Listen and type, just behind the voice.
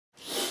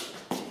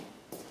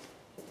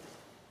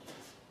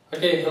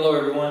Okay, hello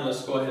everyone.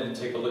 Let's go ahead and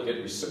take a look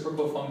at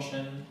reciprocal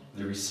function,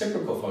 the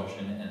reciprocal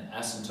function, and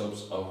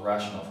asymptotes of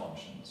rational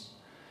functions.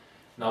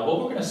 Now what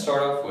we're going to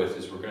start off with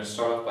is we're going to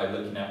start off by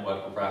looking at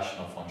what a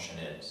rational function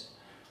is.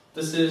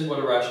 This is what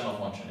a rational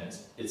function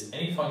is. It's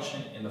any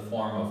function in the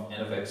form of n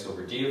of x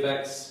over d of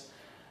x.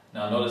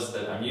 Now notice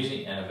that I'm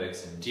using n of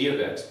x and d of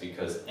x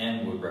because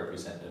n would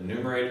represent the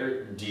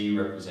numerator, d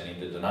representing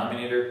the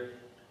denominator.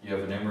 You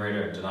have a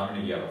numerator and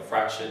denominator, you have a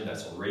fraction,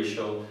 that's a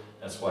ratio.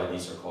 That's why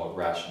these are called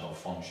rational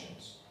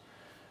functions.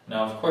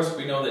 Now, of course,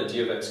 we know that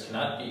d of x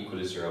cannot be equal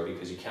to 0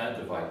 because you cannot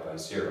divide by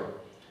 0.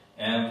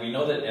 And we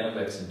know that n of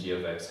x and d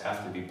of x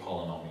have to be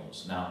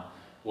polynomials. Now,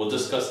 we'll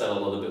discuss that a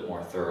little bit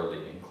more thoroughly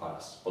in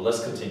class. But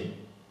let's continue.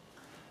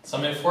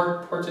 Some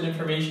important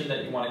information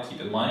that you want to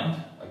keep in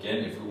mind.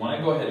 Again, if we want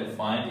to go ahead and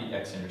find the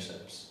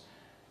x-intercepts.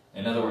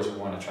 In other words, we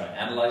want to try to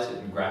analyze it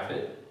and graph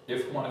it.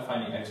 If we want to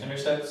find the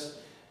x-intercepts,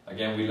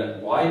 again, we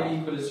let y be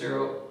equal to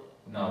 0.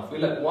 Now, if we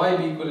let y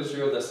be equal to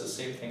 0, that's the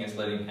same thing as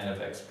letting n of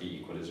x be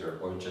equal to 0,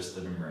 or just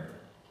the numerator.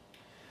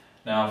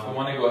 Now, if we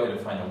want to go ahead and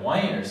find the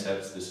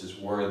y-intercepts, this is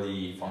where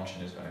the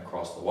function is going to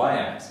cross the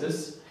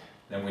y-axis.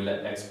 Then we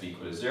let x be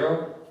equal to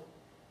 0.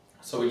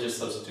 So we just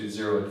substitute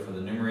 0 for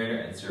the numerator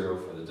and 0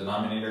 for the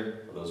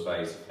denominator for those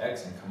values of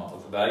x and come up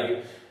with a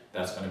value.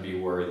 That's going to be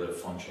where the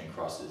function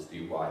crosses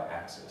the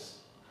y-axis.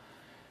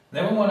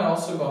 Then we want to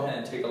also go ahead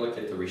and take a look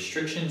at the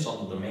restrictions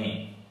on the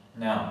domain.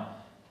 Now,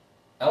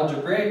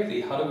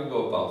 algebraically, how do we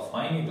go about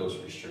finding those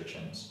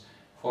restrictions?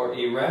 For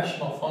a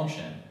rational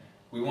function,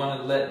 we want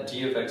to let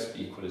d of x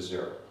be equal to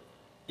 0.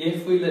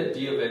 If we let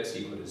d of x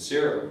equal to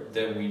 0,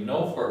 then we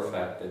know for a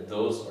fact that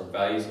those are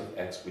values of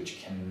x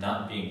which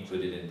cannot be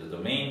included in the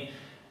domain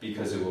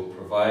because it will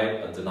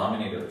provide a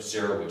denominator of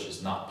 0 which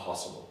is not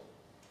possible.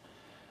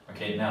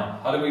 Okay, now,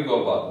 how do we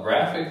go about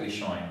graphically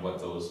showing what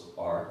those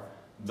are?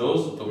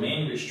 Those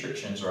domain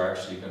restrictions are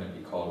actually going to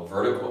be called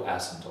vertical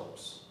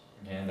asymptotes.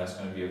 And that's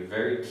going to be a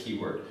very key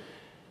word.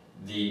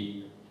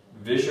 The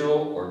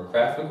visual or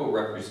graphical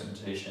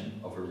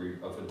representation of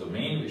a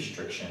domain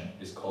restriction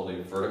is called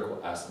a vertical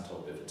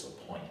asymptote if it's a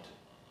point.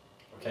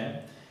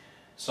 Okay?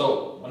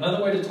 So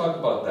another way to talk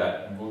about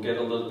that, and we'll get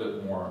a little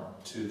bit more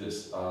to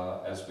this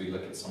as we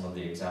look at some of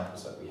the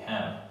examples that we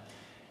have,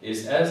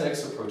 is as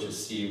x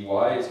approaches c,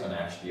 y is going to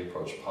actually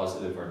approach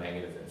positive or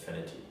negative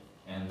infinity.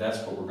 And that's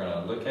what we're going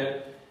to look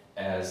at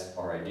as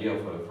our idea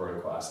of what a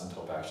vertical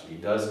asymptote actually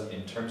does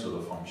in terms of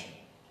the function.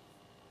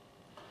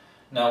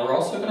 Now we're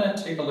also going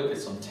to take a look at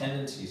some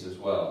tendencies as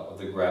well of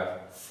the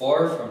graph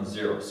far from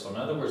 0. So in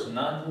other words,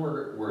 not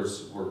where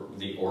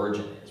the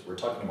origin is. We're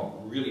talking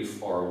about really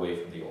far away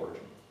from the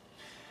origin.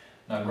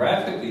 Now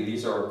graphically,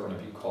 these are going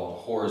to be called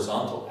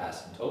horizontal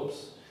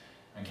asymptotes.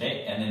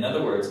 Okay, and in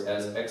other words,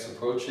 as x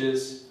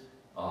approaches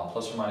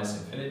plus or minus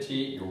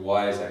infinity, your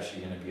y is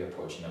actually going to be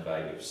approaching a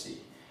value of c.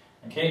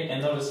 Okay,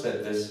 and notice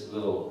that this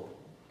little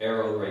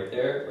arrow right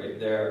there, right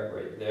there,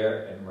 right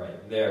there, and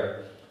right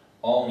there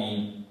all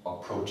mean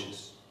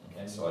approaches.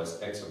 Okay, so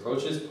as x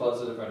approaches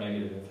positive or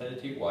negative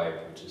infinity, y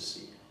approaches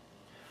c.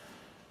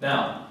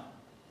 Now,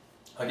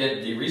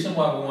 again, the reason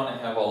why we want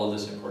to have all of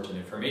this important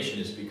information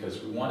is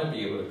because we want to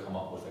be able to come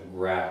up with a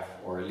graph,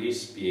 or at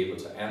least be able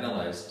to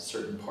analyze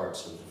certain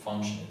parts of the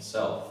function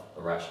itself,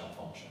 the rational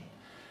function.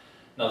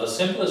 Now, the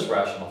simplest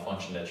rational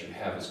function that you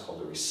have is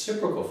called the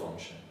reciprocal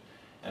function.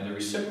 And the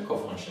reciprocal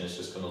function is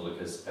just going to look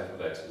as f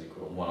of x is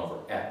equal to 1 over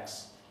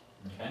x.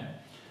 Okay?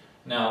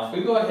 Now, if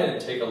we go ahead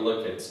and take a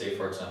look at, say,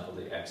 for example,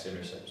 the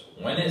x-intercepts.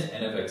 When is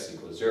n of x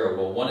equal to 0?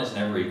 Well, 1 is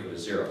never equal to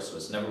 0, so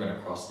it's never going to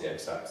cross the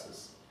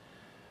x-axis.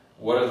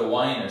 What are the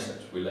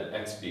y-intercepts? We let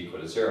x be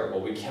equal to 0.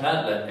 Well, we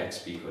cannot let x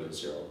be equal to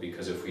 0,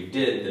 because if we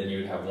did, then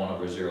you'd have 1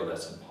 over 0.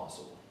 That's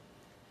impossible.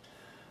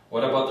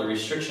 What about the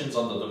restrictions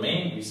on the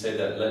domain? We say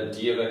that let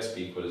d of x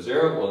be equal to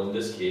 0. Well, in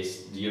this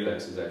case, d of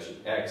x is actually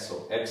x,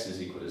 so x is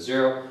equal to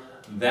 0.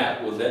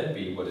 That will then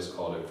be what is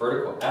called a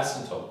vertical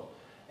asymptote.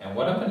 And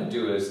what I'm going to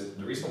do is,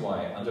 the reason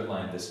why I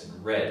underlined this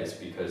in red is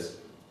because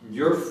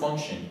your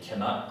function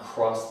cannot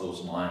cross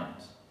those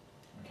lines.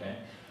 Okay?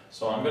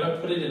 So I'm going to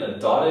put it in a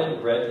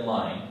dotted red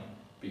line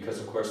because,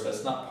 of course,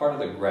 that's not part of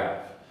the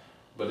graph.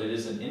 But it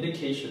is an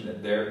indication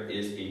that there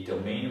is a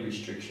domain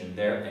restriction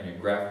there and your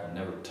graph will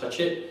never touch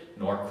it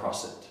nor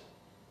cross it.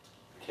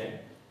 Okay?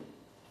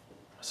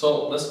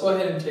 So let's go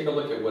ahead and take a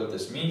look at what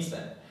this means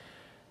then.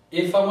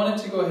 If I wanted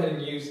to go ahead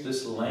and use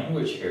this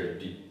language here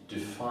to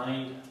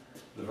define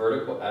the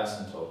vertical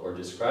asymptote or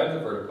describe the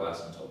vertical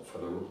asymptote for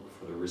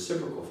the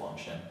reciprocal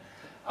function,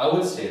 I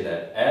would say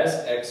that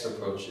as x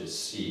approaches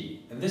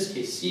c, in this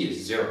case c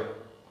is 0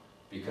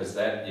 because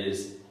that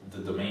is the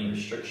domain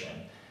restriction.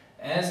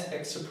 As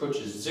x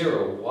approaches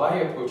 0, y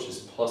approaches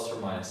plus or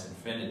minus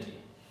infinity.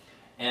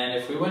 And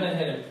if we went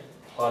ahead and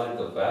plotted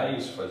the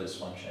values for this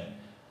function,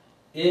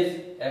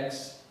 if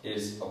x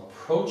is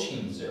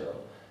approaching 0,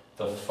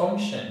 the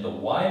function, the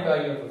y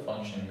value of the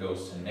function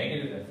goes to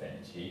negative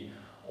infinity,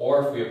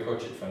 or if we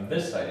approach it from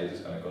this side, it is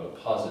going to go to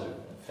positive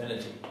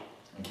infinity.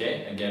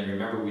 Okay, again,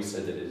 remember we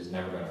said that it is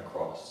never going to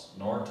cross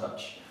nor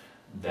touch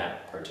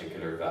that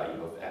particular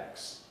value of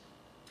x.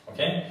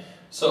 Okay,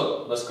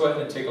 So let's go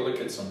ahead and take a look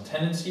at some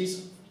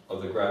tendencies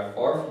of the graph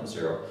far from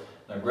zero.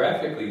 Now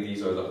graphically,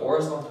 these are the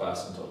horizontal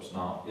asymptotes.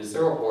 Now, is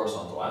there a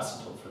horizontal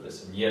asymptote for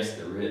this? And yes,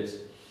 there is.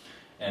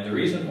 And the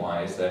reason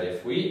why is that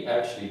if we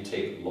actually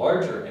take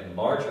larger and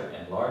larger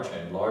and larger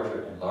and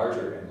larger and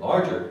larger and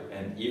larger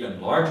and even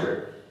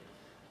larger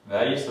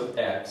values of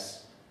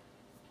x,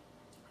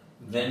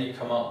 then you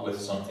come up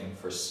with something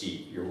for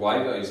c. Your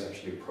y values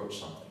actually approach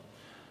something.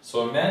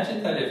 So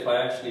imagine that if I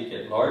actually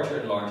get larger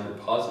and larger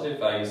positive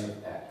values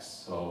of x,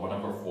 so 1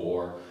 over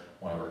 4,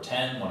 1 over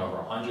 10, 1 over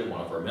 100,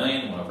 1 over a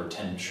million, 1 over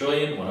 10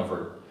 trillion, 1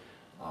 over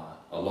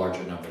a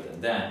larger number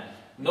than that,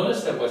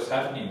 notice that what's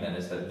happening then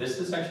is that this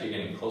is actually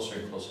getting closer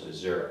and closer to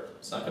zero.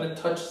 It's not going to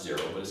touch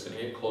zero, but it's going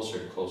to get closer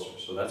and closer.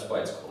 So that's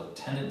why it's called a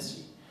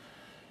tendency.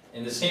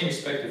 In the same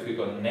respect, if we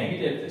go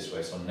negative this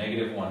way, so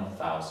negative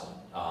 1,000,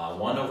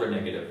 1 over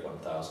negative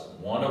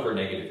 1,000, 1 over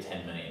negative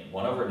 10 million,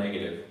 1 over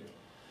negative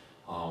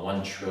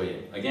 1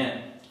 trillion.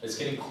 Again, it's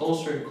getting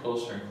closer and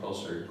closer and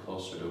closer and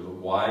closer to the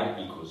y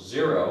equals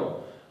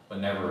 0, but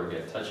never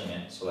again touching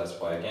it. So that's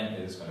why, again,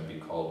 it is going to be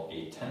called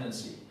a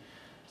tendency.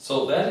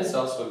 So that is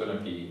also going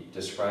to be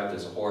described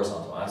as a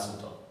horizontal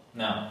asymptote.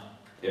 Now,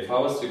 if I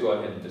was to go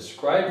ahead and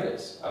describe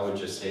this, I would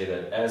just say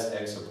that as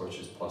x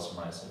approaches plus or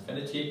minus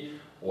infinity,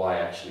 y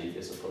actually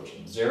is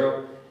approaching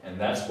 0, and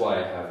that's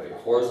why I have a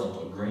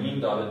horizontal green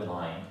dotted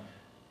line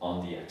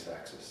on the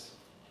x-axis.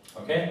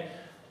 Okay,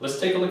 let's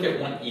take a look at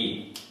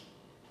 1e.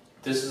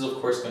 This is of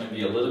course going to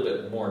be a little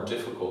bit more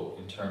difficult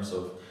in terms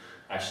of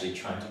actually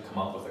trying to come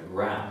up with a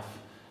graph,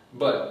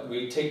 but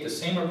we take the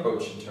same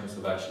approach in terms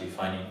of actually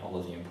finding all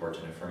of the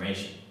important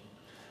information.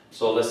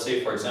 So let's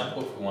say, for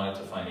example, if we wanted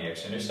to find the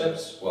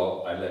x-intercepts,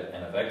 well, I let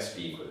n of x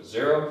be equal to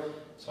 0,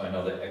 so I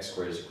know that x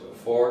squared is equal to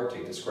 4,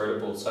 take the square root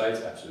of both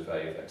sides, absolute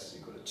value of x is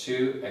equal to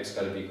 2, x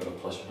got to be equal to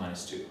plus or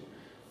minus 2.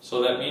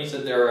 So that means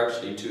that there are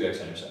actually 2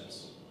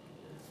 x-intercepts.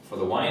 For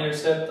the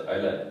y-intercept, I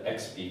let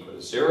x be equal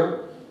to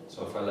 0,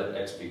 so if I let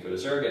x be equal to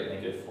 0, I get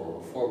negative 4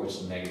 over 4, which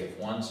is negative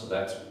 1, so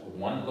that's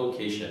one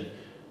location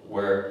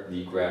where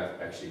the graph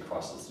actually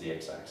crosses the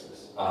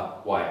x-axis,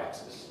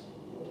 y-axis.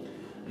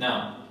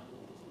 Now,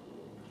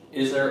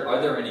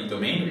 are there any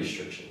domain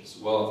restrictions?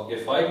 Well,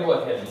 if I go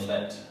ahead and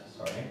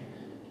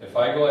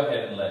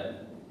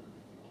let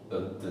the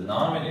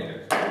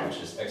denominator, which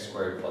is x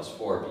squared plus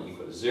 4, be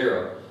equal to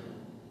 0,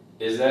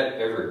 is that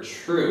ever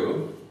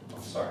true?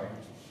 Oh, sorry.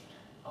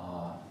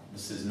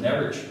 This is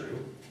never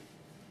true.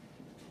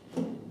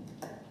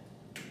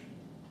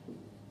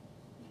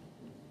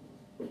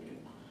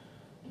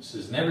 This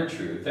is never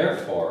true.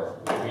 Therefore,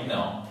 what we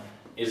know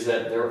is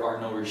that there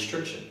are no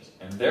restrictions,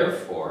 and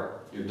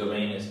therefore your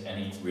domain is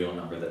any real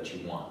number that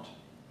you want.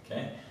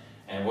 Okay?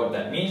 And what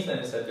that means then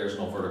is that there's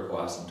no vertical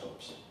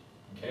asymptotes.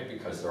 Okay?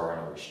 Because there are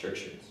no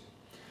restrictions.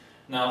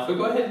 Now, if we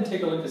go ahead and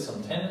take a look at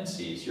some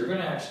tendencies, you're going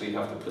to actually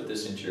have to put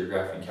this into your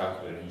graphing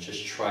calculator and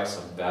just try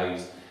some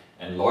values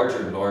and larger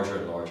and larger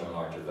and larger and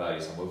larger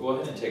values. And we'll go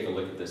ahead and take a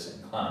look at this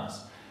in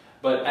class.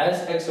 But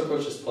as x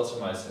approaches plus or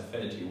minus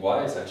infinity,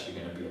 y is actually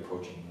going to be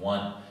approaching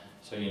 1.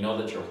 So you know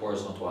that your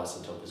horizontal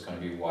asymptote is going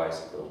to be y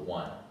is equal to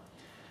 1.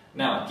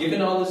 Now,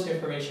 given all this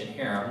information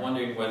here, I'm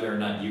wondering whether or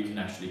not you can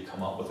actually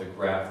come up with a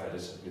graph that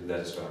is going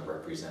to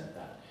represent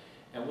that.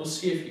 And we'll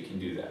see if you can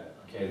do that.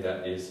 Okay,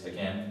 that is,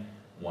 again,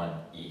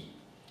 1e.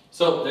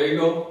 So there you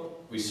go.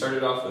 We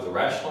started off with a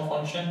rational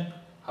function,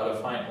 how to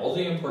find all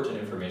the important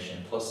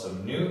information, plus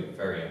some new,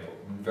 very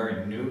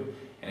new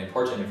and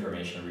important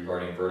information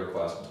regarding vertical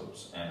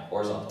asymptotes and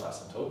horizontal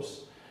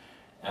asymptotes,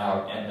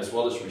 and as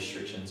well as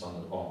restrictions on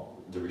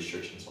the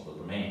restrictions on the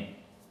domain.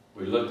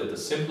 We looked at the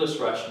simplest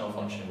rational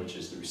function, which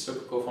is the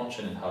reciprocal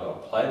function, and how to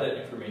apply that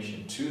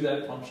information to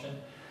that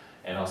function,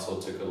 and also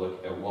took a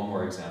look at one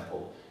more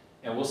example.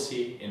 And we'll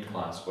see in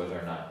class whether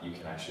or not you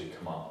can actually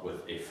come up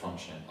with a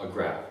function, a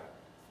graph,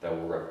 that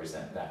will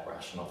represent that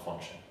rational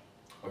function.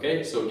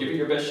 Okay, so give it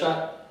your best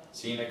shot.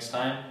 See you next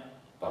time.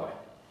 Bye-bye.